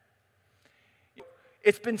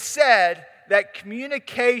It's been said that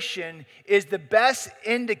communication is the best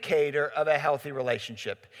indicator of a healthy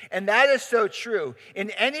relationship. And that is so true. In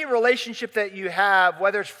any relationship that you have,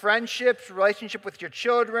 whether it's friendships, relationship with your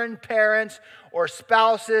children, parents, or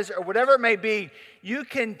spouses, or whatever it may be, you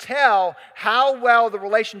can tell how well the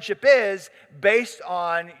relationship is based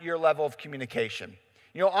on your level of communication.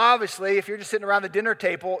 You know, obviously, if you're just sitting around the dinner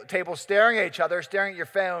table staring at each other, staring at your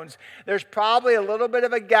phones, there's probably a little bit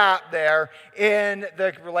of a gap there in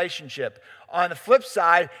the relationship. On the flip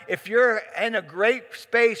side, if you're in a great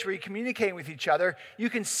space where you're communicating with each other, you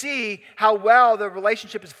can see how well the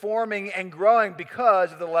relationship is forming and growing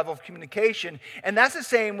because of the level of communication. And that's the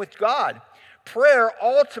same with God. Prayer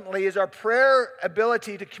ultimately is our prayer is that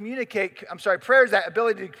ability to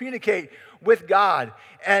communicate with God.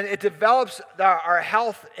 And it develops our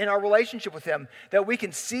health in our relationship with Him, that we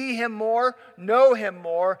can see Him more, know Him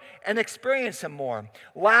more, and experience Him more.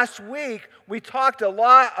 Last week, we talked a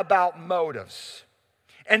lot about motives.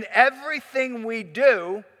 And everything we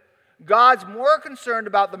do, God's more concerned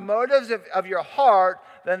about the motives of your heart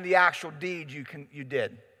than the actual deed you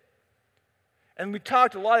did. And we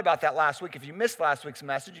talked a lot about that last week. If you missed last week's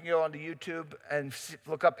message, you can go onto YouTube and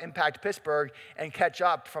look up Impact Pittsburgh and catch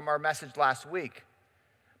up from our message last week.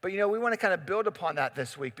 But you know, we want to kind of build upon that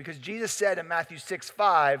this week, because Jesus said in Matthew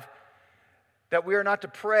 6:5 that we are not to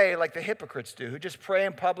pray like the hypocrites do, who just pray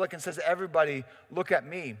in public and says, everybody, look at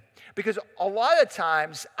me. Because a lot of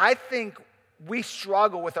times, I think we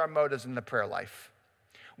struggle with our motives in the prayer life.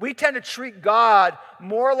 We tend to treat God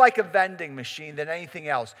more like a vending machine than anything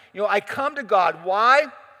else. You know, I come to God. Why?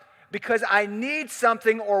 Because I need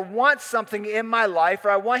something or want something in my life, or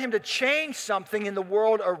I want Him to change something in the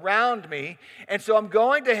world around me. And so I'm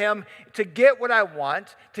going to Him to get what I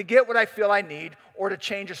want, to get what I feel I need, or to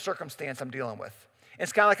change a circumstance I'm dealing with. And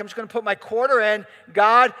it's kind of like I'm just going to put my quarter in.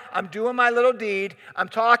 God, I'm doing my little deed. I'm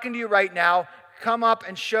talking to you right now. Come up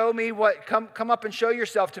and show me come up and show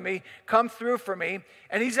yourself to me. Come through for me.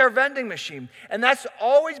 And He's our vending machine. And that's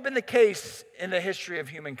always been the case in the history of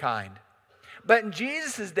humankind. But in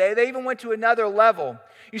Jesus' day, they even went to another level.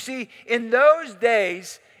 You see, in those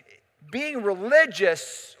days, being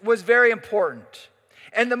religious was very important.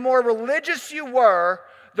 And the more religious you were,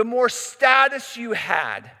 the more status you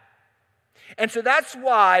had. And so that's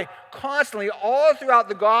why constantly, all throughout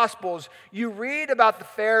the Gospels, you read about the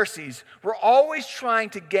Pharisees were always trying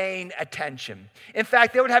to gain attention. In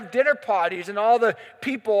fact, they would have dinner parties, and all the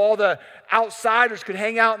people, all the outsiders could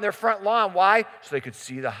hang out in their front lawn. Why? So they could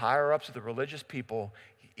see the higher-ups of the religious people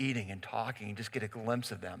eating and talking and just get a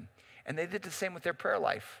glimpse of them. And they did the same with their prayer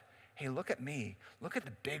life. Hey, look at me. Look at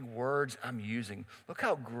the big words I'm using. Look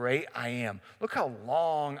how great I am. Look how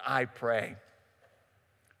long I pray.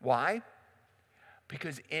 Why?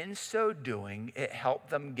 Because in so doing, it helped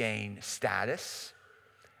them gain status,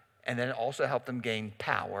 and then it also helped them gain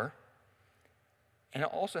power, and it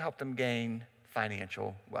also helped them gain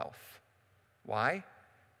financial wealth. Why?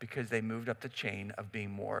 Because they moved up the chain of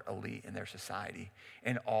being more elite in their society.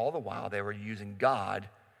 And all the while, they were using God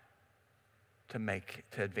to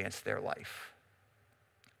advance their life.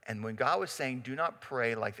 And when God was saying, do not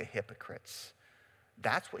pray like the hypocrites,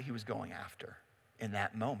 that's what He was going after in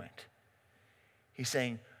that moment. He's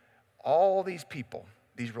saying all these people,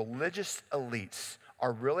 these religious elites,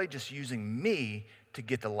 are really just using me to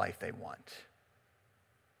get the life they want.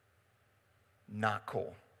 Not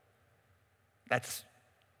cool. That's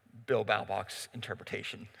Bill Baumbach's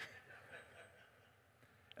interpretation.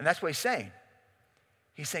 And that's what he's saying.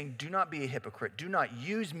 He's saying, do not be a hypocrite. Do not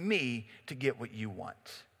use me to get what you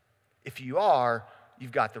want. If you are,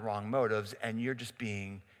 you've got the wrong motives, and you're just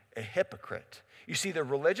being a hypocrite. You see, the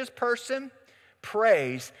religious person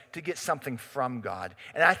prays to get something from God.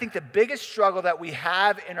 And I think the biggest struggle that we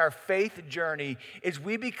have in our faith journey is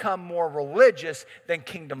we become more religious than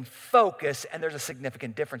kingdom focused, and there's a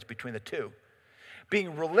significant difference between the two.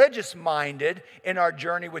 Being religious-minded in our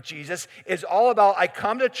journey with Jesus is all about, I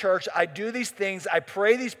come to church, I do these things, I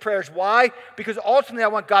pray these prayers. Why? Because ultimately I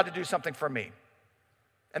want God to do something for me.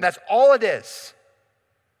 And that's all it is.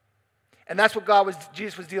 And that's what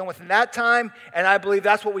Jesus was dealing with in that time, and I believe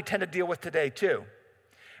that's what we tend to deal with today too.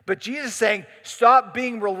 But Jesus is saying, stop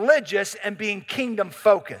being religious and being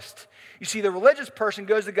kingdom-focused. You see, the religious person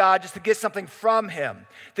goes to God just to get something from Him.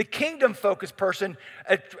 The kingdom-focused person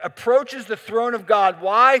approaches the throne of God.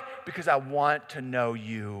 Why? Because I want to know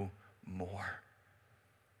you more.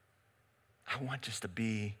 I want just to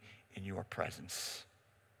be in your presence.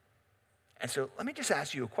 And so let me just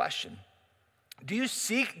ask you a question. Do you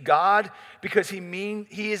seek God because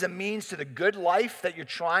He is a means to the good life that you're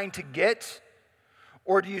trying to get?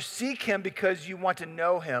 Or do you seek him because you want to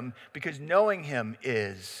know him, because knowing him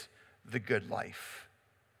is the good life?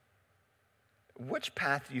 Which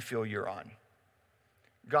path do you feel you're on?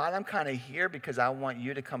 God, I'm kind of here because I want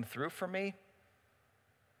you to come through for me.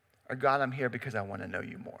 Or God, I'm here because I want to know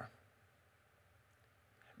you more.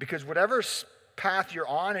 Because whatever path you're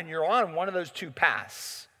on, and you're on one of those two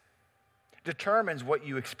paths, determines what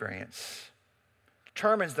you experience,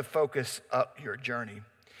 determines the focus of your journey.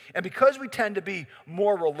 And because we tend to be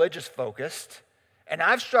more religious focused, and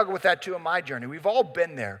I've struggled with that too in my journey, we've all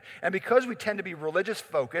been there. And because we tend to be religious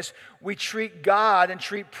focused, we treat God and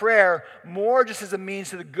treat prayer more just as a means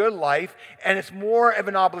to the good life, and it's more of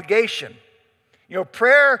an obligation. You know,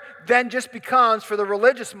 prayer then just becomes, for the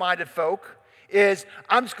religious minded folk, is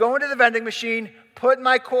I'm just going to the vending machine, putting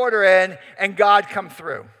my quarter in, and God come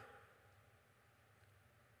through.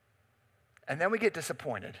 And then we get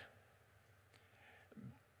disappointed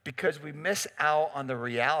because we miss out on the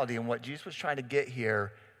reality and what Jesus was trying to get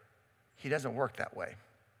here. He doesn't work that way.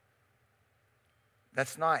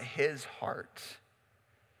 That's not his heart.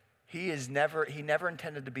 He never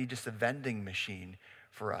intended to be just a vending machine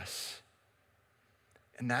for us.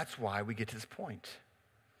 And that's why we get to this point.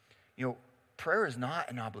 You know, prayer is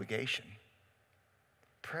not an obligation.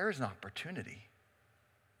 Prayer is an opportunity.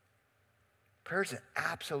 Prayer is an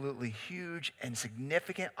absolutely huge and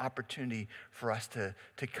significant opportunity for us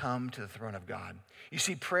to come to the throne of God. You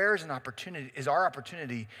see, prayer is our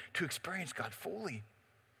opportunity to experience God fully,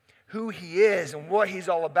 who he is and what he's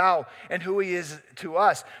all about and who he is to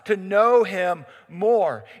us, to know him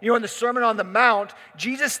more. You know, in the Sermon on the Mount,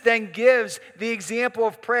 Jesus then gives the example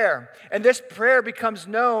of prayer. And this prayer becomes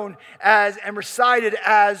known as and recited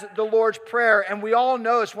as the Lord's Prayer. And we all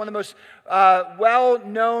know it's one of the most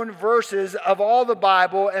well-known verses of all the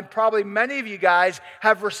Bible, and probably many of you guys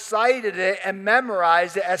have recited it and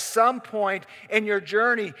memorized it at some point in your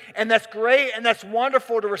journey. And that's great and that's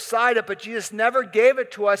wonderful to recite it, but Jesus never gave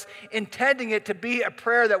it to us intending it to be a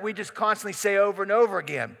prayer that we just constantly say over and over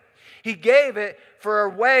again. He gave it for a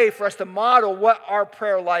way for us to model what our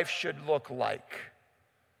prayer life should look like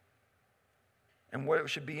and what it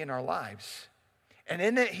should be in our lives. And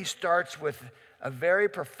in it, he starts with a very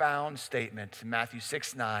profound statement in Matthew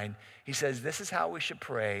 6:9. He says, this is how we should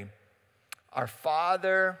pray. Our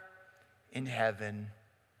Father in heaven,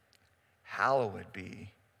 hallowed be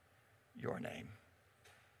your name.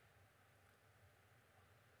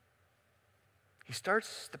 He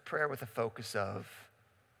starts the prayer with a focus of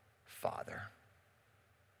Father.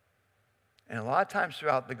 And a lot of times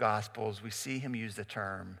throughout the Gospels, we see him use the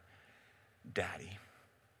term Daddy.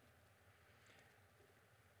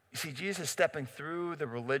 You see, Jesus is stepping through the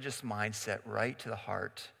religious mindset right to the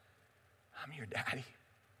heart. I'm your daddy.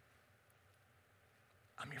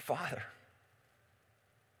 I'm your father.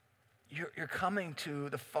 You're coming to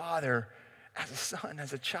the Father as a son,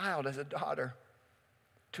 as a child, as a daughter,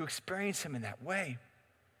 to experience him in that way.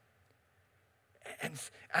 And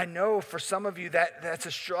I know for some of you that's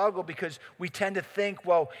a struggle because we tend to think,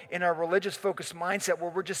 well, in our religious focused mindset where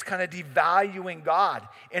we're just kind of devaluing God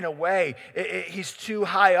in a way. He's too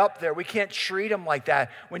high up there. We can't treat him like that.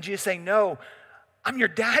 When Jesus is saying, no, I'm your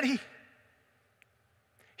daddy.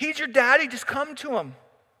 He's your daddy. Just come to him.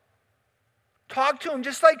 Talk to him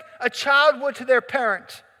just like a child would to their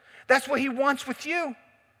parent. That's what he wants with you.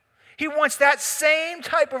 He wants that same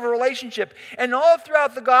type of a relationship. And all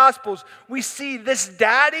throughout the Gospels, we see this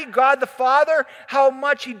daddy, God the Father, how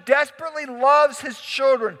much he desperately loves his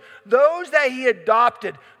children, those that he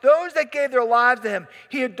adopted, those that gave their lives to him.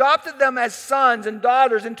 He adopted them as sons and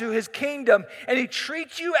daughters into his kingdom, and he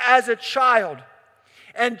treats you as a child.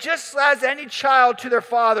 And just as any child to their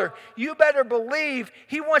father, you better believe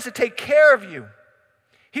he wants to take care of you.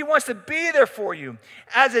 He wants to be there for you.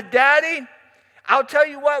 As a daddy, I'll tell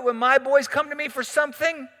you what, when my boys come to me for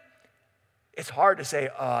something, it's hard to say,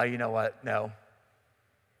 oh, you know what, no.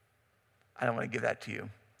 I don't want to give that to you.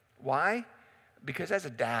 Why? Because as a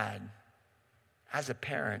dad, as a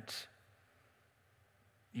parent,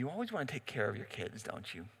 you always want to take care of your kids,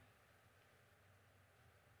 don't you?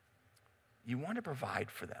 You want to provide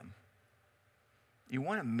for them. You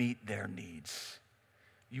want to meet their needs.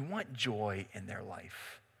 You want joy in their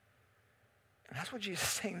life. And that's what Jesus is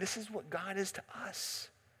saying. This is what God is to us.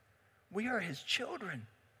 We are his children.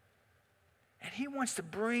 And he wants to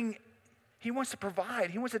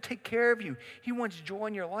provide. He wants to take care of you. He wants joy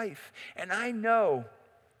in your life. And I know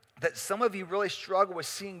that some of you really struggle with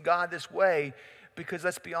seeing God this way because,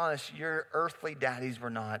 let's be honest, your earthly daddies were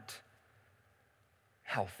not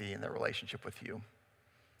healthy in their relationship with you.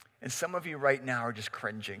 And some of you right now are just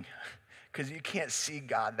cringing because you can't see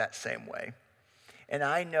God that same way. And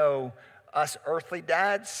I know us earthly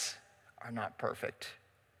dads are not perfect.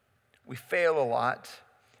 We fail a lot,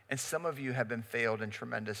 and some of you have been failed in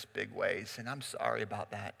tremendous big ways, and I'm sorry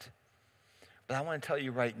about that. But I want to tell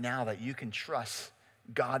you right now that you can trust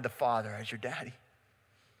God the Father as your daddy.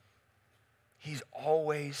 He's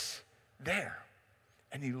always there,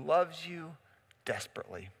 and he loves you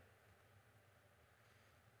desperately.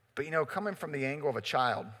 But you know, coming from the angle of a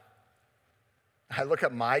child, I look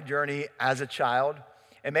at my journey as a child,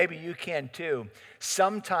 and maybe you can too.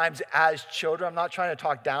 Sometimes as children, I'm not trying to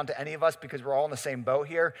talk down to any of us because we're all in the same boat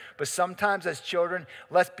here, but sometimes as children,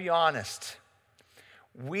 let's be honest.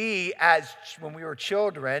 We, when we were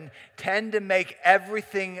children, tend to make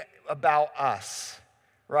everything about us,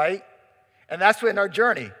 right? And that's what in our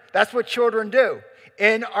journey, that's what children do.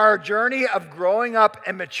 In our journey of growing up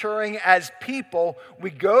and maturing as people, we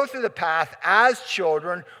go through the path as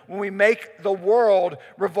children when we make the world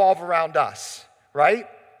revolve around us, right?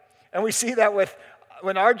 And we see that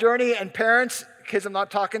when our journey, and parents, kids, I'm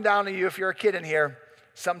not talking down to you if you're a kid in here,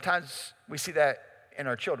 sometimes we see that in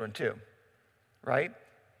our children too, right?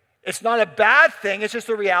 It's not a bad thing, it's just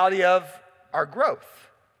the reality of our growth.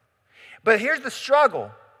 But here's the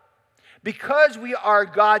struggle. Because we are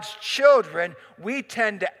God's children, we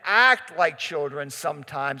tend to act like children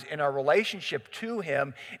sometimes in our relationship to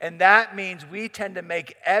him, and that means we tend to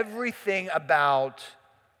make everything about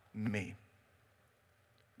me.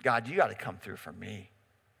 God, you got to come through for me.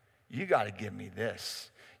 You got to give me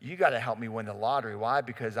this. You got to help me win the lottery. Why?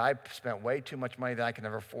 Because I spent way too much money that I can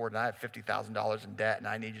never afford, and I have $50,000 in debt, and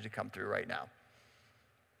I need you to come through right now.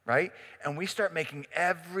 Right? And we start making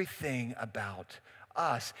everything about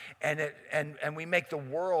us, and we make the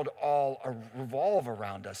world all revolve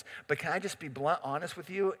around us. But can I just be blunt, honest with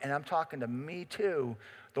you? And I'm talking to me too.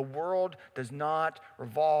 The world does not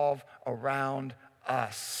revolve around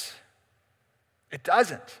us. It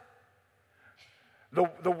doesn't.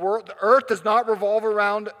 The earth does not revolve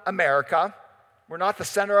around America. We're not the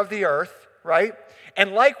center of the earth, right?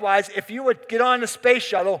 And likewise, if you would get on the space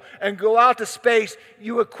shuttle and go out to space,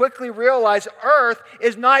 you would quickly realize Earth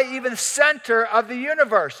is not even the center of the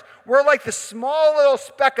universe. We're like the small little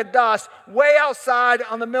speck of dust way outside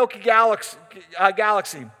on the Milky Galaxy,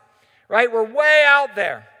 right? We're way out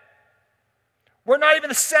there. We're not even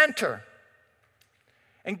the center.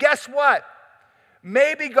 And guess what?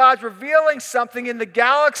 Maybe God's revealing something in the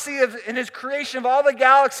galaxy, in his creation of all the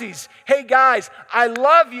galaxies. Hey guys, I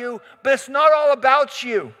love you, but it's not all about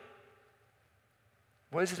you.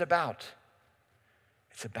 What is it about?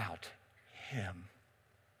 It's about him.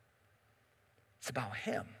 It's about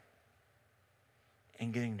him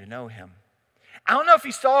and getting to know him. I don't know if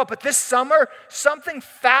you saw it, but this summer, something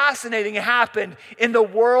fascinating happened in the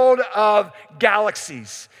world of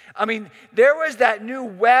galaxies. I mean, there was that new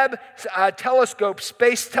Webb telescope,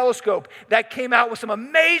 space telescope, that came out with some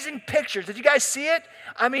amazing pictures. Did you guys see it?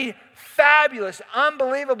 I mean, fabulous,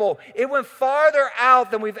 unbelievable. It went farther out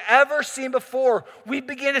than we've ever seen before. We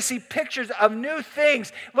began to see pictures of new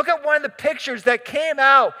things. Look at one of the pictures that came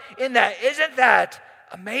out in that. Isn't that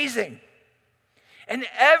amazing? And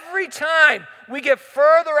every time we get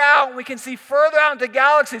further out and we can see further out into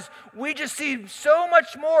galaxies, we just see so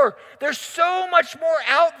much more. There's so much more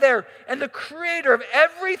out there. And the creator of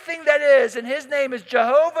everything that is, and his name is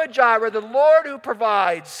Jehovah Jireh, the Lord who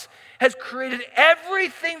provides, has created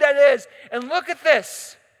everything that is. And look at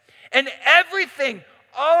this. And everything,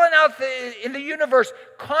 all and out in the universe,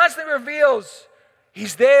 constantly reveals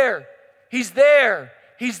he's there, he's there,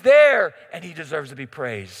 he's there, and he deserves to be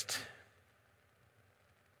praised.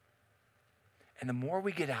 And the more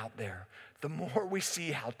we get out there, the more we see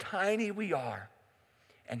how tiny we are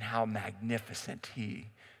and how magnificent he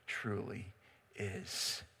truly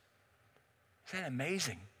is. Isn't that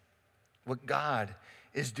amazing what God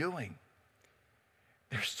is doing?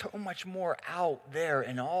 There's so much more out there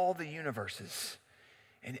in all the universes,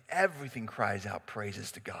 and everything cries out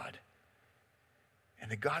praises to God. And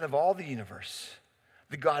the God of all the universe,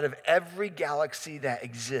 the God of every galaxy that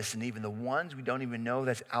exists, and even the ones we don't even know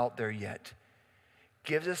that's out there yet,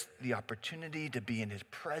 gives us the opportunity to be in his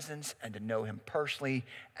presence and to know him personally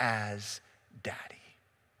as Daddy.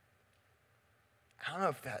 I don't know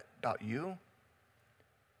if that's about you,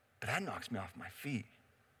 but that knocks me off my feet.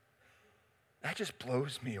 That just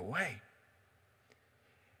blows me away.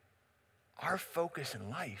 Our focus in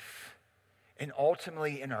life, and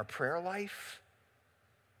ultimately in our prayer life,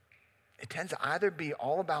 it tends to either be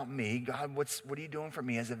all about me, God, what are you doing for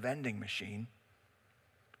me as a vending machine?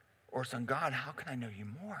 Or it's on God, how can I know you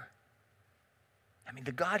more? I mean,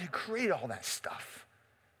 the God who created all that stuff,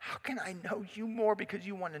 how can I know you more because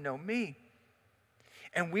you want to know me?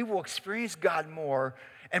 And we will experience God more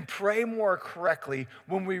and pray more correctly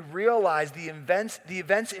when we realize the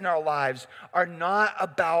events in our lives are not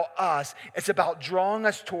about us. It's about drawing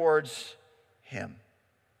us towards him,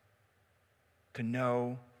 to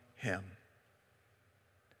know him.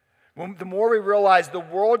 The more we realize the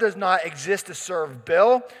world does not exist to serve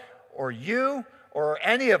Bill or you or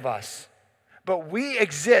any of us, but we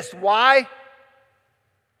exist. Why?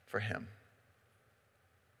 For him.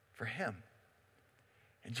 For him.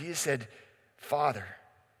 And Jesus said, Father,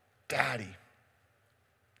 Daddy,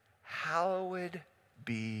 hallowed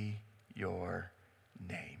be your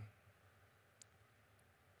name.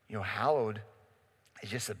 You know, hallowed is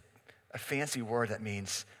just a fancy word that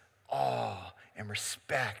means awe and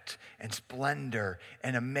respect and splendor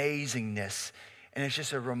and amazingness. And it's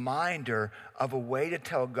just a reminder of a way to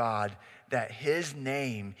tell God that his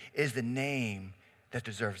name is the name that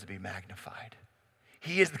deserves to be magnified.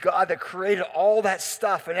 He is the God that created all that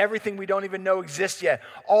stuff and everything we don't even know exists yet,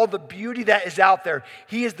 all the beauty that is out there.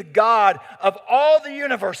 He is the God of all the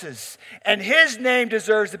universes, and his name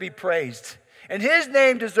deserves to be praised, and his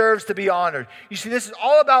name deserves to be honored. You see, this is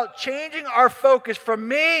all about changing our focus from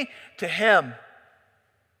me to him.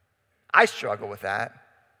 I struggle with that.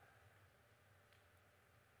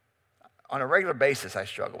 On a regular basis, I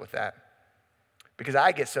struggle with that because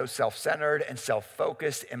I get so self-centered and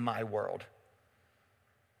self-focused in my world.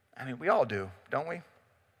 I mean, we all do, don't we?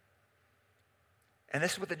 And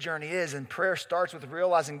this is what the journey is. And prayer starts with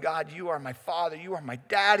realizing, God, you are my Father. You are my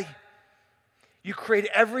Daddy. You create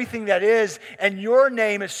everything that is, and your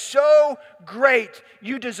name is so great,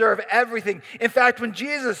 you deserve everything. In fact, when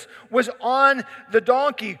Jesus was on the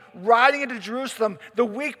donkey riding into Jerusalem the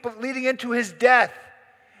week leading into his death,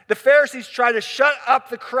 the Pharisees tried to shut up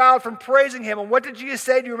the crowd from praising him. And what did Jesus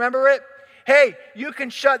say? Do you remember it? Hey, you can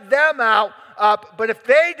shut them up, but if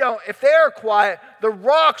they are quiet, the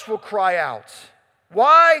rocks will cry out.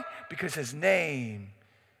 Why? Because his name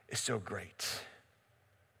is so great.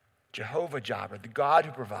 Jehovah Jireh, the God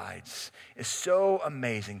who provides, is so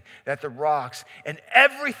amazing that the rocks and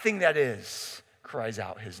everything that is cries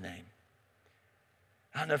out his name.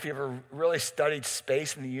 I don't know if you ever really studied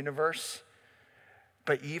space and the universe,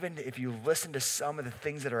 but even if you listen to some of the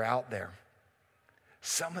things that are out there,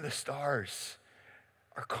 some of the stars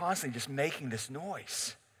are constantly just making this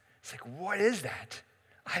noise. It's like, what is that?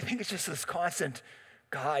 I think it's just this constant,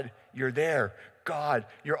 God, you're there. God,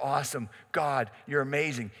 you're awesome. God, you're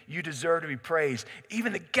amazing. You deserve to be praised.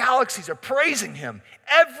 Even the galaxies are praising him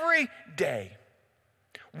every day.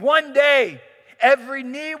 One day, every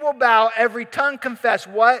knee will bow, every tongue confess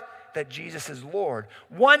what? That Jesus is Lord.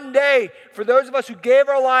 One day, for those of us who gave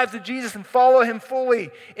our lives to Jesus and follow him fully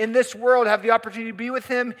in this world, have the opportunity to be with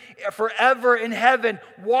him forever in heaven,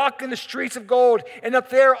 walk in the streets of gold, and up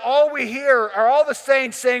there, all we hear are all the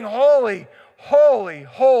saints saying, holy, holy,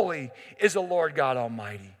 holy is the Lord God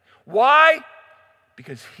Almighty. Why?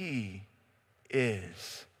 Because he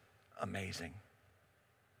is amazing.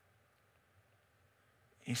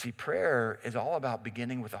 You see, prayer is all about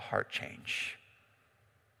beginning with a heart change.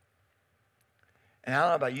 And I don't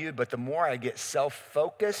know about you, but the more I get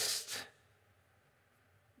self-focused,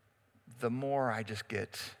 the more I just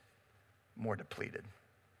get more depleted.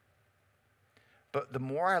 But the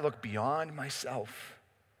more I look beyond myself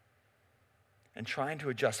and trying to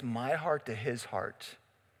adjust my heart to his heart,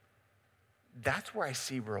 that's where I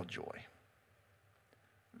see real joy.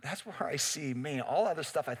 That's where I see, man, all other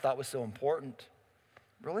stuff I thought was so important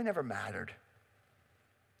really never mattered.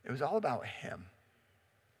 It was all about him.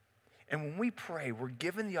 And when we pray, we're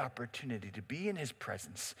given the opportunity to be in his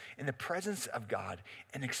presence, in the presence of God,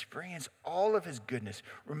 and experience all of his goodness.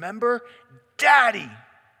 Remember, Daddy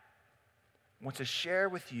wants to share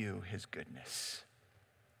with you his goodness.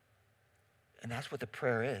 And that's what the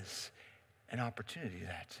prayer is, an opportunity to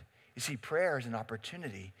that. You see, prayer is an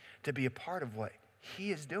opportunity to be a part of what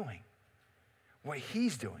he is doing, what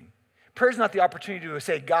he's doing. Prayer is not the opportunity to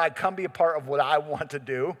say, God, come be a part of what I want to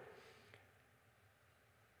do.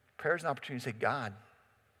 Prayer is an opportunity to say, God,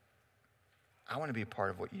 I want to be a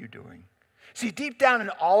part of what you're doing. See, deep down in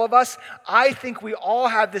all of us, I think we all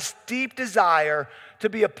have this deep desire to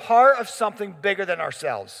be a part of something bigger than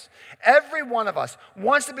ourselves. Every one of us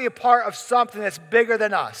wants to be a part of something that's bigger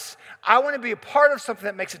than us. I want to be a part of something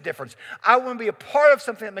that makes a difference. I want to be a part of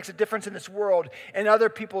something that makes a difference in this world and other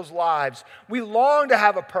people's lives. We long to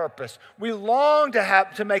have a purpose. We long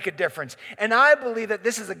to make a difference. And I believe that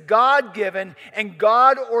this is a God-given and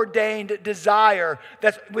God-ordained desire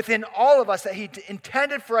that's within all of us that he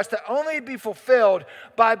intended for us to only be fulfilled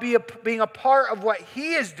by being a part of what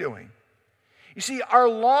he is doing. You see, our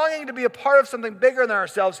longing to be a part of something bigger than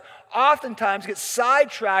ourselves oftentimes gets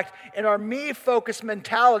sidetracked in our me-focused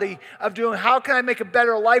mentality of doing, how can I make a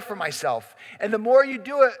better life for myself? And the more you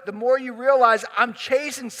do it, the more you realize I'm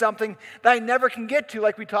chasing something that I never can get to,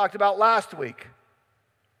 like we talked about last week.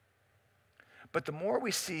 But the more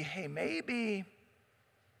we see, hey, maybe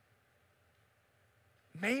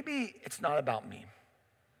it's not about me.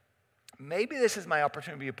 Maybe this is my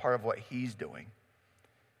opportunity to be a part of what he's doing.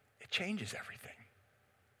 It changes everything.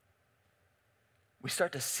 We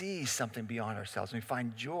start to see something beyond ourselves, and we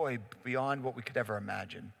find joy beyond what we could ever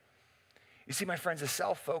imagine. You see, my friends, a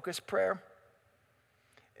self-focused prayer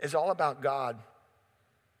is all about God.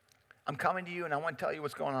 I'm coming to you, and I want to tell you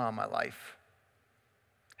what's going on in my life.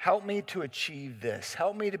 Help me to achieve this.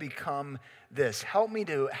 Help me to become this. Help me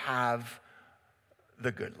to have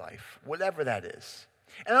the good life, whatever that is.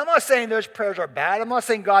 And I'm not saying those prayers are bad. I'm not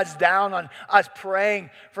saying God's down on us praying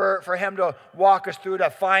for him to walk us through, to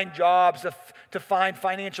find jobs, to find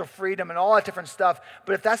financial freedom and all that different stuff.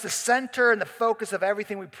 But if that's the center and the focus of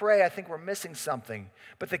everything we pray, I think we're missing something.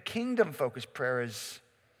 But the kingdom-focused prayer is,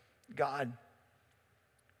 God,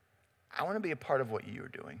 I want to be a part of what you're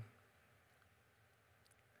doing.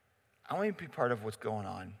 I want to be part of what's going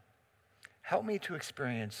on. Help me to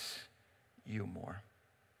experience you more.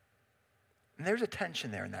 And there's a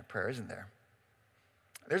tension there in that prayer, isn't there?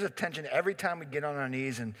 There's a tension every time we get on our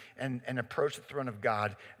knees and approach the throne of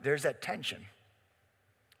God. There's that tension.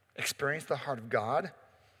 Experience the heart of God,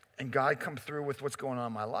 and God come through with what's going on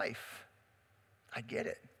in my life. I get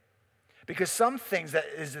it. Because some things that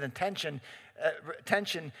is an tension,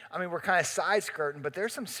 I mean, we're kind of side-skirting, but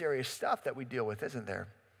there's some serious stuff that we deal with, isn't there?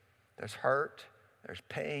 There's hurt, there's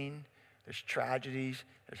pain, there's tragedies,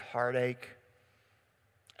 there's heartache.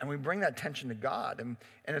 And we bring that tension to God. And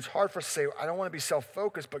it's hard for us to say, I don't want to be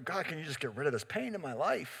self-focused, but God, can you just get rid of this pain in my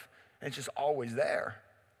life? And it's just always there.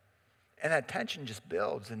 And that tension just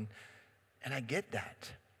builds. And I get that.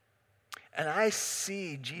 And I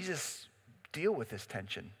see Jesus deal with this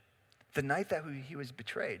tension the night that he was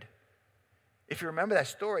betrayed. If you remember that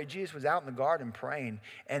story, Jesus was out in the garden praying,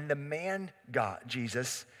 and the man got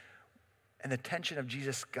Jesus, and the tension of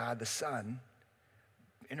Jesus, God the Son,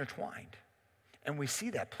 intertwined. And we see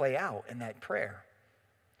that play out in that prayer.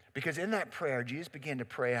 Because in that prayer, Jesus began to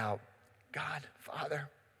pray out, God, Father,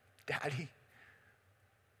 Daddy,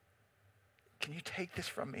 can you take this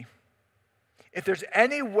from me? If there's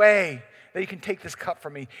any way that you can take this cup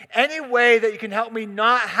from me, any way that you can help me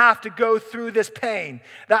not have to go through this pain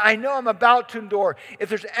that I know I'm about to endure, if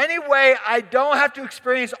there's any way I don't have to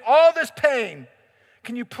experience all this pain,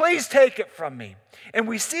 can you please take it from me? And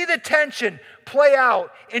we see the tension play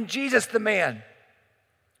out in Jesus the man.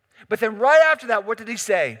 But then right after that, what did he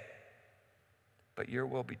say? But your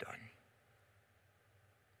will be done.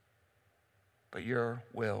 But your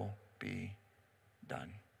will be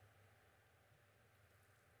done.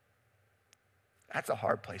 That's a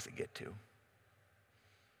hard place to get to.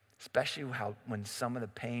 Especially when some of the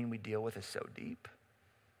pain we deal with is so deep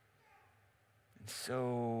and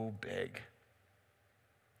so big.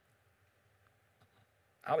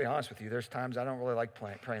 I'll be honest with you, there's times I don't really like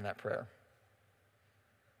praying that prayer.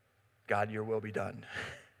 God, your will be done.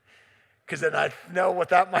 Because then I know what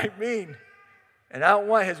that might mean. And I don't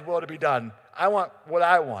want his will to be done. I want what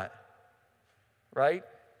I want. Right?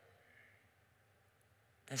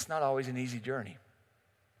 It's not always an easy journey.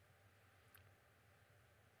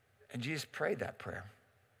 And Jesus prayed that prayer.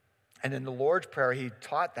 And in the Lord's Prayer, he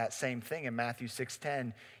taught that same thing in Matthew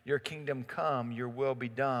 6:10. Your kingdom come, your will be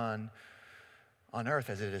done on earth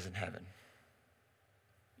as it is in heaven.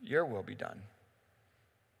 Your will be done,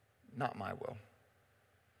 not my will.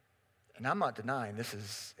 And I'm not denying this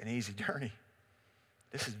is an easy journey.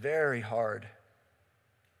 This is very hard.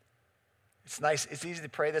 It's nice, it's easy to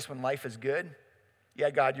pray this when life is good. Yeah,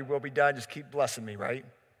 God, your will be done. Just keep blessing me, right?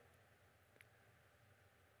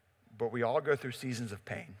 But we all go through seasons of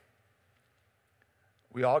pain.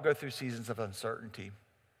 We all go through seasons of uncertainty,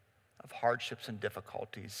 of hardships and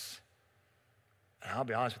difficulties. And I'll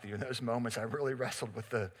be honest with you, in those moments, I really wrestled with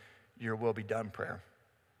the your will be done prayer.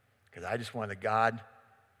 Because I just wanted God,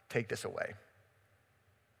 take this away.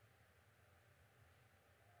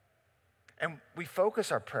 And we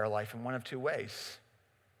focus our prayer life in one of two ways.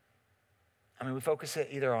 I mean, we focus it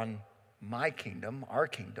either on my kingdom, our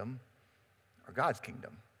kingdom, or God's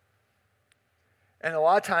kingdom. And a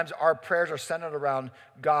lot of times our prayers are centered around,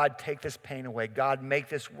 God, take this pain away. God, make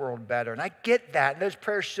this world better. And I get that, and those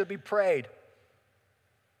prayers should be prayed.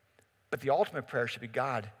 But the ultimate prayer should be,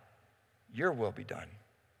 God, your will be done.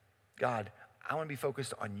 God, I want to be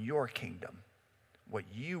focused on your kingdom, what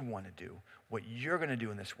you want to do, what you're going to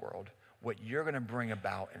do in this world, what you're going to bring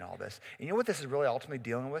about in all this. And you know what this is really ultimately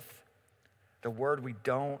dealing with? The word we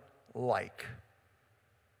don't like.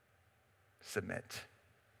 Submit.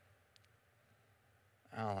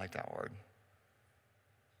 I don't like that word.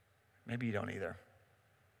 Maybe you don't either.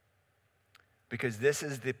 Because this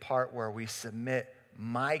is the part where we submit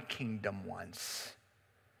my kingdom wants,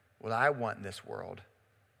 what I want in this world,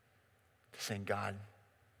 to saying, God,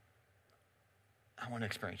 I want to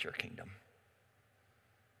experience your kingdom.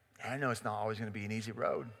 And I know it's not always going to be an easy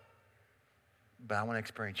road, but I want to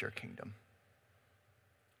experience your kingdom.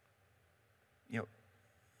 You know,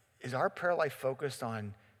 is our prayer life focused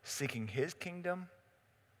on seeking his kingdom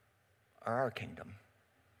or our kingdom?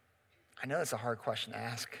 I know that's a hard question to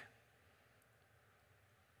ask.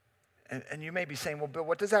 And you may be saying, well, Bill,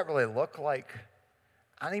 what does that really look like?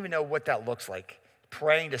 I don't even know what that looks like,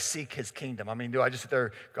 praying to seek his kingdom. I mean, do I just sit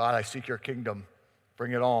there, God, I seek your kingdom,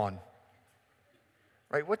 bring it on?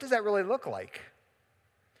 Right? What does that really look like?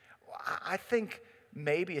 I think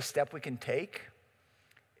maybe a step we can take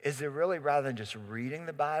is to really, rather than just reading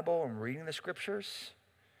the Bible and reading the scriptures,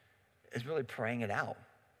 is really praying it out.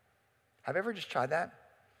 Have you ever just tried that?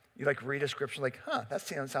 You like read a scripture like, that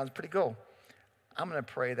sounds pretty cool. I'm going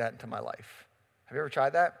to pray that into my life. Have you ever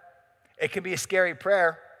tried that? It can be a scary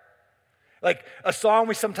prayer. Like a song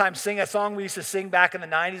we sometimes sing, a song we used to sing back in the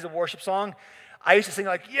 90s, a worship song. I used to sing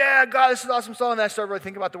like, yeah, God, this is an awesome song. And then I started really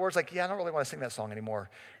thinking about the words like, yeah, I don't really want to sing that song anymore.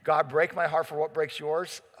 God, break my heart for what breaks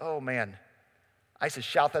yours. Oh, man. I used to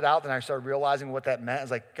shout that out, then I started realizing what that meant. I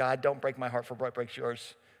was like, God, don't break my heart for what breaks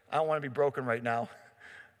yours. I don't want to be broken right now.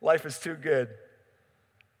 Life is too good.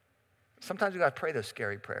 Sometimes we got to pray those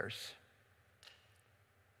scary prayers.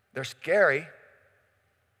 They're scary,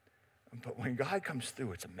 but when God comes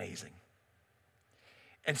through, it's amazing.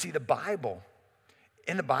 And see, in the Bible,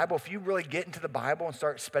 if you really get into the Bible and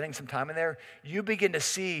start spending some time in there, you begin to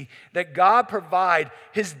see that God provides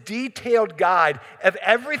his detailed guide of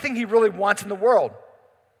everything he really wants in the world.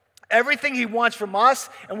 Everything he wants from us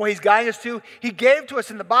and what he's guiding us to, he gave to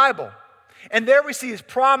us in the Bible. And there we see his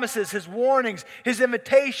promises, his warnings, his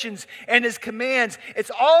invitations, and his commands. It's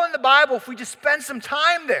all in the Bible if we just spend some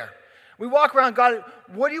time there. We walk around, God,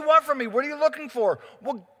 what do you want from me? What are you looking for?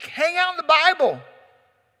 Well, hang out in the Bible.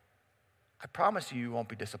 I promise you won't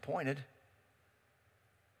be disappointed.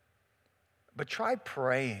 But try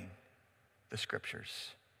praying the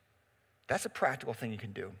scriptures. That's a practical thing you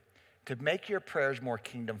can do to make your prayers more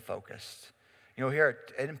kingdom focused. You know, here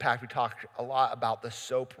at Impact, we talk a lot about the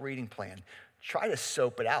SOAP reading plan. Try to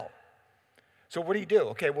soap it out. So what do?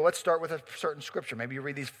 Okay, well, let's start with a certain scripture. Maybe you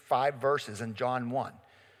read these 5 verses in John 1,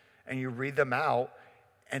 and you read them out.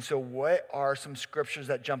 And so what are some scriptures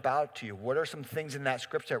that jump out to you? What are some things in that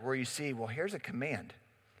scripture where you see, well, here's a command.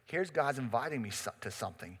 Here's God's inviting me to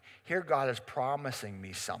something. Here God is promising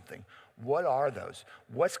me something. What are those?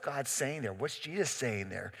 What's God saying there? What's Jesus saying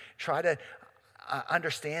there? Try to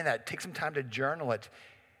understand that. Take some time to journal it.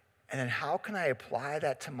 And then how can I apply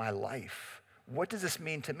that to my life? What does this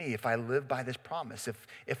mean to me if I live by this promise?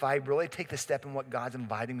 If I really take the step in what God's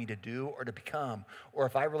inviting me to do or to become, or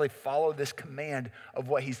if I really follow this command of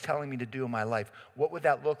what he's telling me to do in my life, what would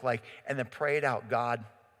that look like? And then pray it out. God,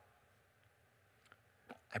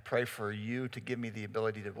 I pray for you to give me the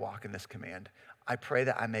ability to walk in this command. I pray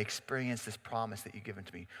that I may experience this promise that you've given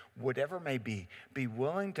to me. Whatever it may be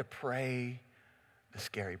willing to pray the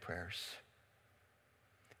scary prayers.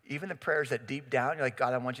 Even the prayers that deep down, you're like,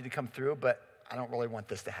 God, I want you to come through, but I don't really want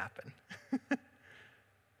this to happen.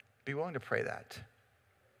 Be willing to pray that.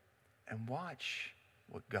 And watch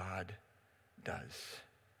what God does.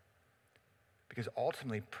 Because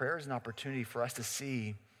ultimately, prayer is an opportunity for us to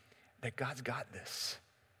see that God's got this.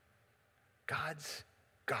 God's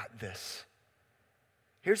got this.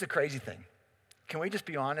 Here's the crazy thing. Can we just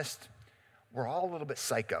be honest? We're all a little bit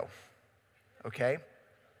psycho, okay?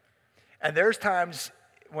 And there's times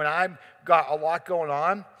when I've got a lot going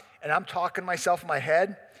on and I'm talking to myself in my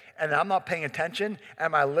head and I'm not paying attention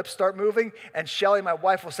and my lips start moving and Shelly, my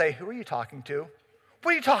wife, will say, who are you talking to?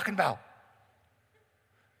 What are you talking about?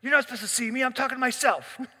 You're not supposed to see me. I'm talking to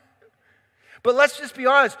myself. But let's just be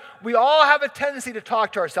honest. We all have a tendency to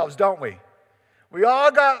talk to ourselves, don't we? We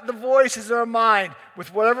all got the voices in our mind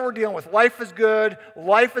with whatever we're dealing with. Life is good,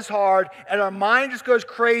 life is hard, and our mind just goes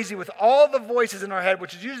crazy with all the voices in our head,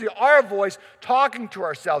 which is usually our voice talking to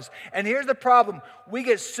ourselves. And here's the problem. We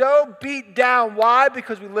get so beat down. Why?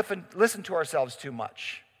 Because we listen to ourselves too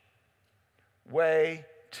much. Way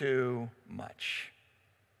too much.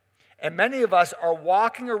 And many of us are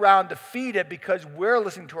walking around defeated because we're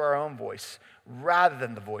listening to our own voice rather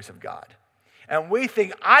than the voice of God. and we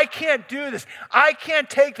think, I can't do this. I can't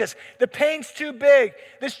take this. The pain's too big.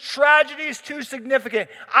 This tragedy is too significant.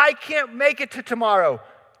 I can't make it to tomorrow.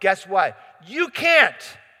 Guess what? You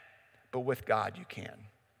can't. But with God, you can.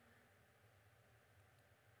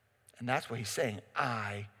 And that's what he's saying.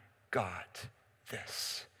 I got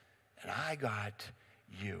this. And I got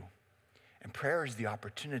you. And prayer is the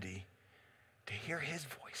opportunity to hear his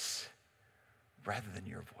voice rather than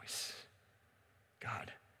your voice.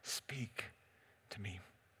 God, speak to me.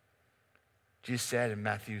 Jesus said in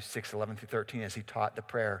Matthew 6:11-13, as he taught the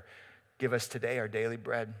prayer, give us today our daily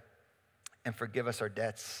bread and forgive us our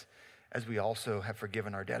debts as we also have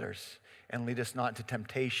forgiven our debtors. And lead us not into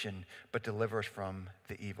temptation, but deliver us from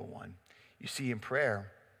the evil one. You see, in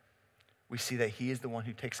prayer, we see that he is the one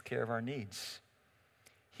who takes care of our needs.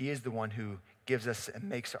 He is the one who gives us and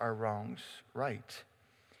makes our wrongs right.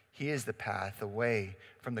 He is the path away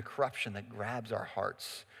from the corruption that grabs our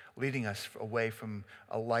hearts, leading us away from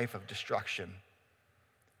a life of destruction.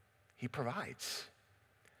 He provides.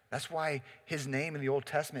 That's why his name in the Old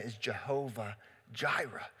Testament is Jehovah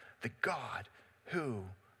Jireh, the God who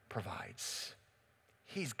provides.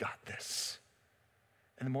 He's got this.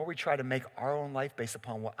 And the more we try to make our own life based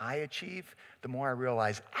upon what I achieve, the more I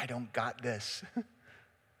realize I don't got this.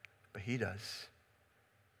 But he does.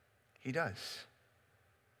 He does.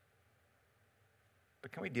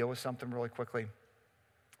 But can we deal with something really quickly?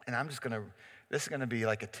 And this is going to be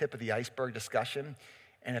like a tip of the iceberg discussion.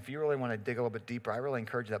 And if you really want to dig a little bit deeper, I really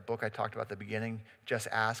encourage that book I talked about at the beginning, Just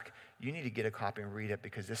Ask. You need to get a copy and read it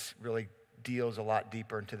because this really deals a lot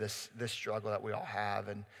deeper into this struggle that we all have.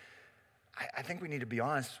 And I think we need to be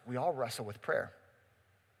honest. We all wrestle with prayer.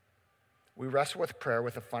 We wrestle with prayer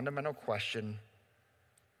with a fundamental question: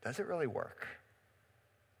 does it really work?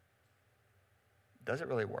 Does it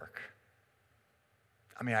really work?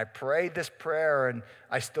 I mean, I prayed this prayer and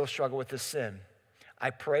I still struggle with this sin. I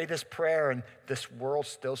pray this prayer and this world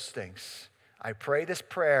still stinks. I pray this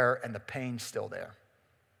prayer and the pain's still there.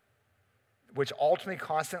 Which ultimately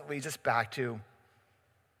constantly leads us back to,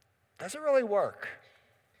 does it really work?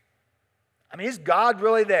 I mean, is God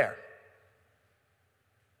really there?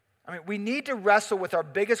 I mean, we need to wrestle with our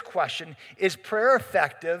biggest question: is prayer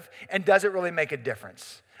effective, and does it really make a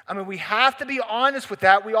difference? I mean, we have to be honest with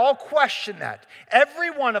that. We all question that. Every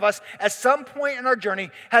one of us, at some point in our journey,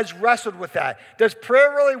 has wrestled with that. Does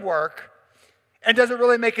prayer really work, and does it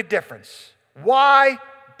really make a difference? Why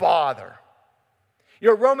bother? You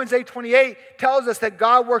know, Romans 8:28 tells us that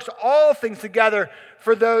God works all things together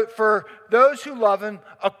for those who love him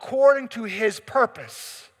according to his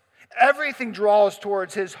purpose. Everything draws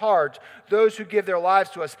towards his heart, those who give their lives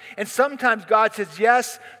to us. And sometimes God says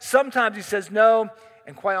yes, sometimes he says no,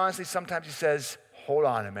 and quite honestly, sometimes he says, hold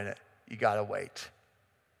on a minute, you gotta wait.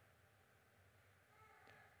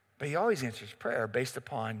 But he always answers prayer based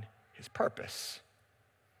upon his purpose.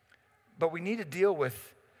 But we need to deal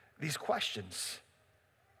with these questions.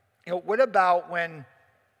 You know, what about when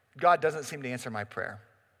God doesn't seem to answer my prayer?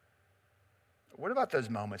 What about those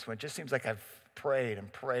moments when it just seems like I've prayed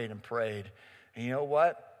and prayed and prayed, and you know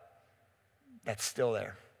what? That's still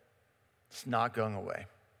there. It's not going away.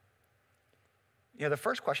 You know, the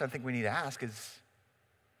first question I think we need to ask is,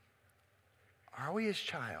 are we his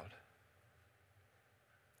child?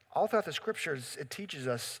 All throughout the scriptures, it teaches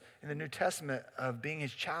us in the New Testament of being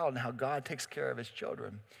his child and how God takes care of his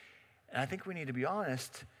children. And I think we need to be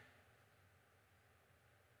honest.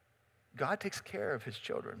 God takes care of his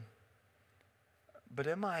children. But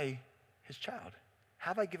am I his child?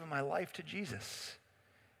 Have I given my life to Jesus?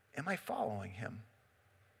 Am I following him?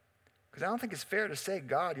 Because I don't think it's fair to say,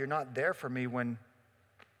 God, you're not there for me when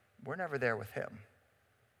we're never there with him.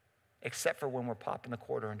 Except for when we're popping the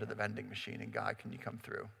quarter into the vending machine and God, can you come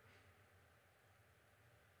through?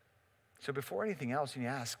 So before anything else, you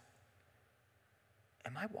ask,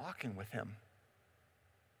 am I walking with him?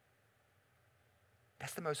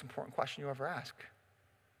 That's the most important question you ever ask.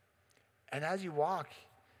 And as you walk,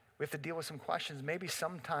 we have to deal with some questions. Maybe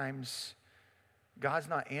sometimes God's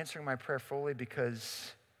not answering my prayer fully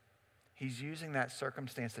because he's using that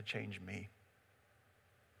circumstance to change me.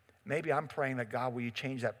 Maybe I'm praying that, God, will you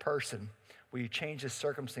change that person? Will you change this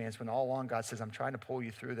circumstance, when all along God says, I'm trying to pull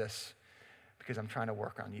you through this because I'm trying to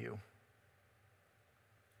work on you.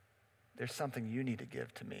 There's something you need to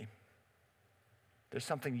give to me. There's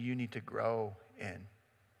something you need to grow in.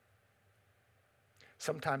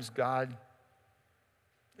 Sometimes God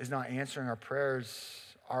is not answering our prayers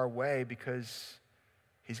our way because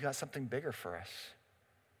he's got something bigger for us.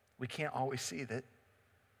 We can't always see that.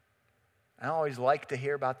 I don't always like to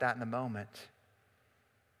hear about that in the moment.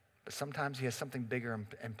 But sometimes he has something bigger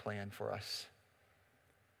and planned for us.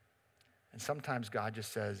 And sometimes God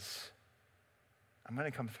just says, I'm going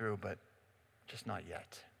to come through, but just not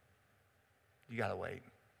yet. You got to wait,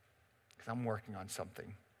 because I'm working on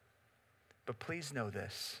something. But please know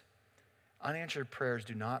this. Unanswered prayers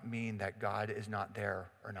do not mean that God is not there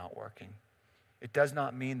or not working. It does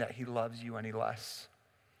not mean that he loves you any less.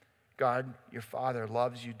 God, your Father,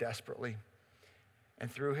 loves you desperately. And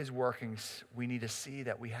through his workings, we need to see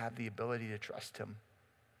that we have the ability to trust him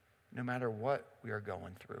no matter what we are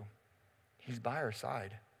going through. He's by our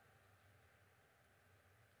side.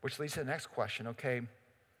 Which leads to the next question. Okay,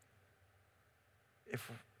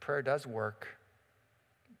 if prayer does work,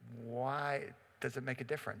 why does it make a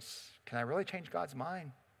difference? Can I really change God's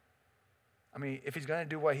mind? I mean, if he's going to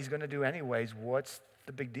do what he's going to do anyways, what's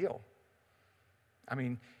the big deal? I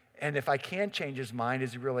mean, and if I can change his mind,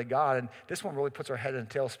 is he really God? And this one really puts our head in a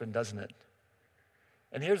tailspin, doesn't it?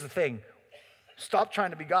 And here's the thing. Stop trying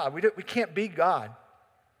to be God. We can't be God.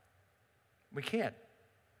 We can't.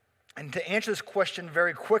 And to answer this question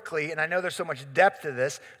very quickly, and I know there's so much depth to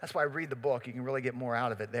this, that's why I read the book. You can really get more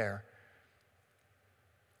out of it there.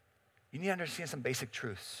 You need to understand some basic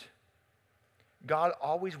truths. God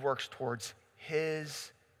always works towards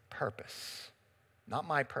his purpose. Not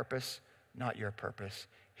my purpose, not your purpose.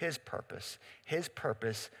 His purpose. His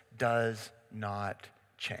purpose does not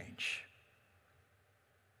change.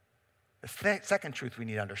 The second truth we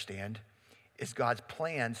need to understand is God's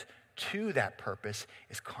plans to that purpose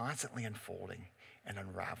is constantly unfolding and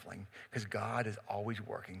unraveling, because God is always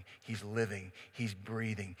working. He's living, he's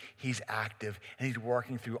breathing, he's active, and he's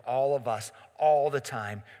working through all of us all the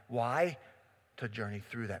time. Why? To journey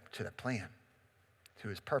through that, to that plan, to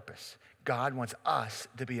his purpose. God wants us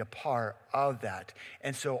to be a part of that.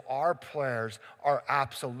 And so our prayers are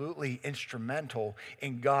absolutely instrumental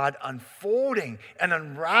in God unfolding and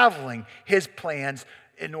unraveling his plans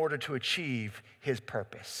in order to achieve his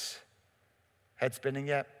purpose. Head spinning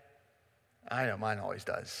yet? I know, mine always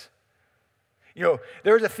does. You know,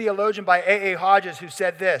 there was a theologian by A.A. Hodges who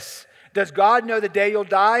said this: does God know the day you'll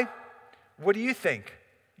die? What do you think?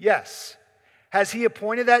 Yes. Has he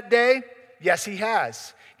appointed that day? Yes, he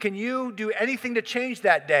has. Can you do anything to change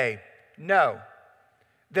that day? No.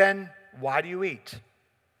 Then why do you eat?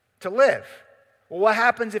 To live. Well, what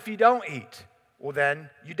happens if you don't eat? Well, then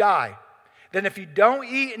you die. Then if you don't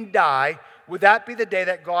eat and die, would that be the day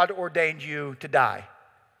that God ordained you to die?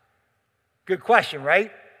 Good question,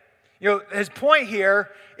 right? You know, his point here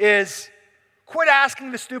is quit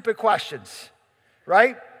asking the stupid questions,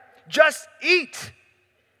 right? Just eat.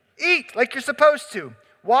 Eat like you're supposed to.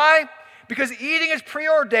 Why? Because eating is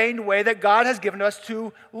preordained way that God has given us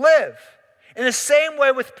to live. In the same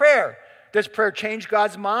way with prayer. Does prayer change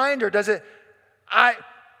God's mind, or does it?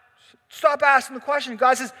 Stop asking the question.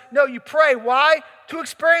 God says, no, you pray. Why? To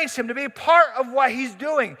experience him, to be a part of what he's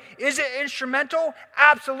doing. Is it instrumental?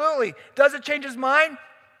 Absolutely. Does it change his mind?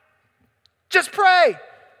 Just pray.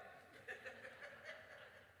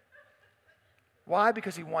 Why?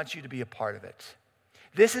 Because he wants you to be a part of it.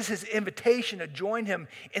 This is his invitation to join him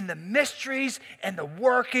in the mysteries and the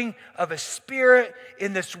working of his Spirit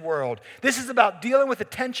in this world. This is about dealing with the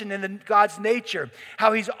tension in God's nature,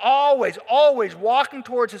 how he's always, always walking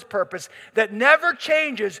towards his purpose that never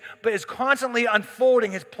changes, but is constantly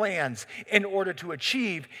unfolding his plans in order to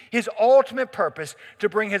achieve his ultimate purpose to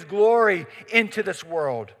bring his glory into this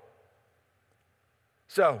world.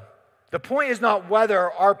 So, the point is not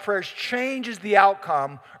whether our prayers changes the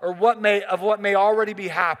outcome or what may already be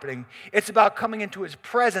happening. It's about coming into his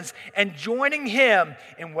presence and joining him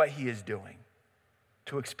in what he is doing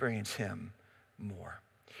to experience him more.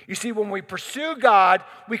 You see, when we pursue God,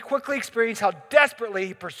 we quickly experience how desperately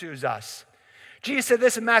he pursues us. Jesus said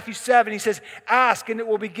this in Matthew 7. He says, ask and it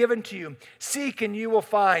will be given to you. Seek and you will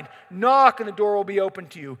find. Knock and the door will be opened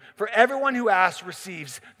to you. For everyone who asks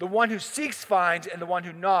receives. The one who seeks finds. And the one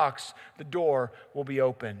who knocks, the door will be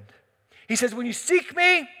opened. He says, when you seek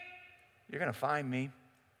me, you're going to find me.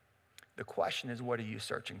 The question is, what are you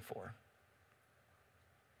searching for?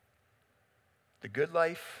 The good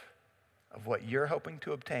life of what you're hoping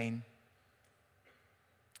to obtain?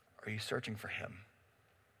 Or are you searching for him?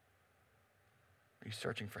 Are you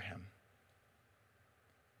searching for him?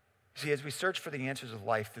 See, as we search for the answers of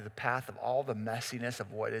life through the path of all the messiness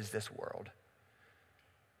of what is this world,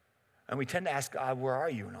 and we tend to ask God, where are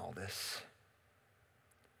you in all this?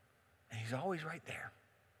 And he's always right there.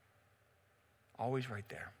 Always right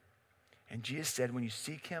there. And Jesus said, when you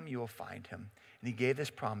seek him, you will find him. And he gave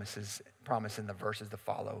this promise in the verses that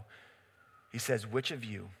follow. He says, which of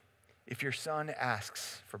you, if your son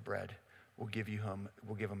asks for bread, will give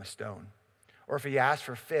him a stone? Or if he asks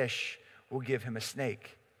for fish, we'll give him a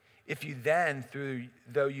snake. If you then,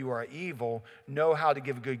 though you are evil, know how to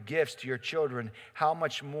give good gifts to your children, how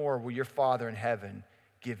much more will your Father in heaven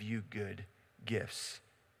give you good gifts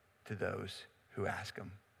to those who ask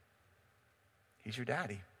him? He's your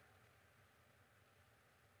daddy.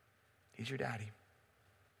 He's your daddy.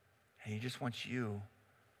 And he just wants you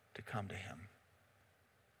to come to him.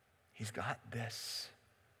 He's got this.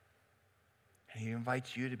 And he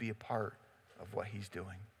invites you to be a part of what he's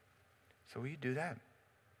doing. So will you do that?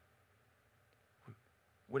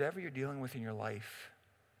 Whatever you're dealing with in your life,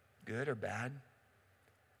 good or bad,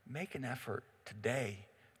 make an effort today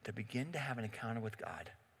to begin to have an encounter with God.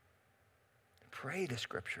 Pray the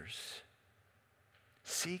scriptures.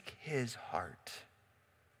 Seek his heart.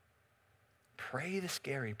 Pray the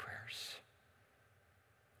scary prayers.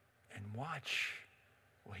 And watch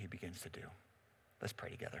what he begins to do. Let's pray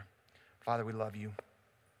together. Father, we love you.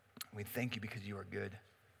 We thank you because you are good.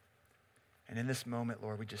 And in this moment,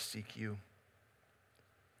 Lord, we just seek you.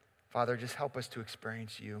 Father, just help us to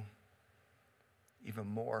experience you even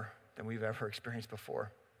more than we've ever experienced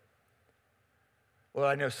before. Lord,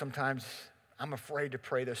 I know sometimes I'm afraid to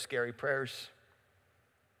pray those scary prayers.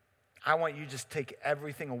 I want you to just take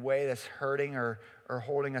everything away that's hurting or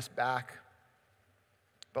holding us back.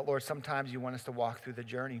 But Lord, sometimes you want us to walk through the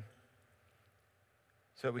journey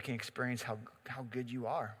so that we can experience how good you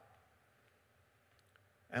are.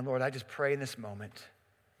 And Lord, I just pray in this moment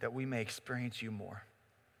that we may experience you more.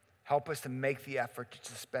 Help us to make the effort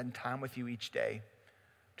to spend time with you each day,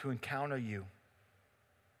 to encounter you.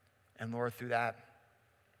 And Lord, through that,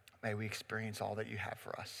 may we experience all that you have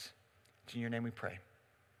for us. It's in your name we pray.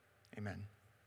 Amen.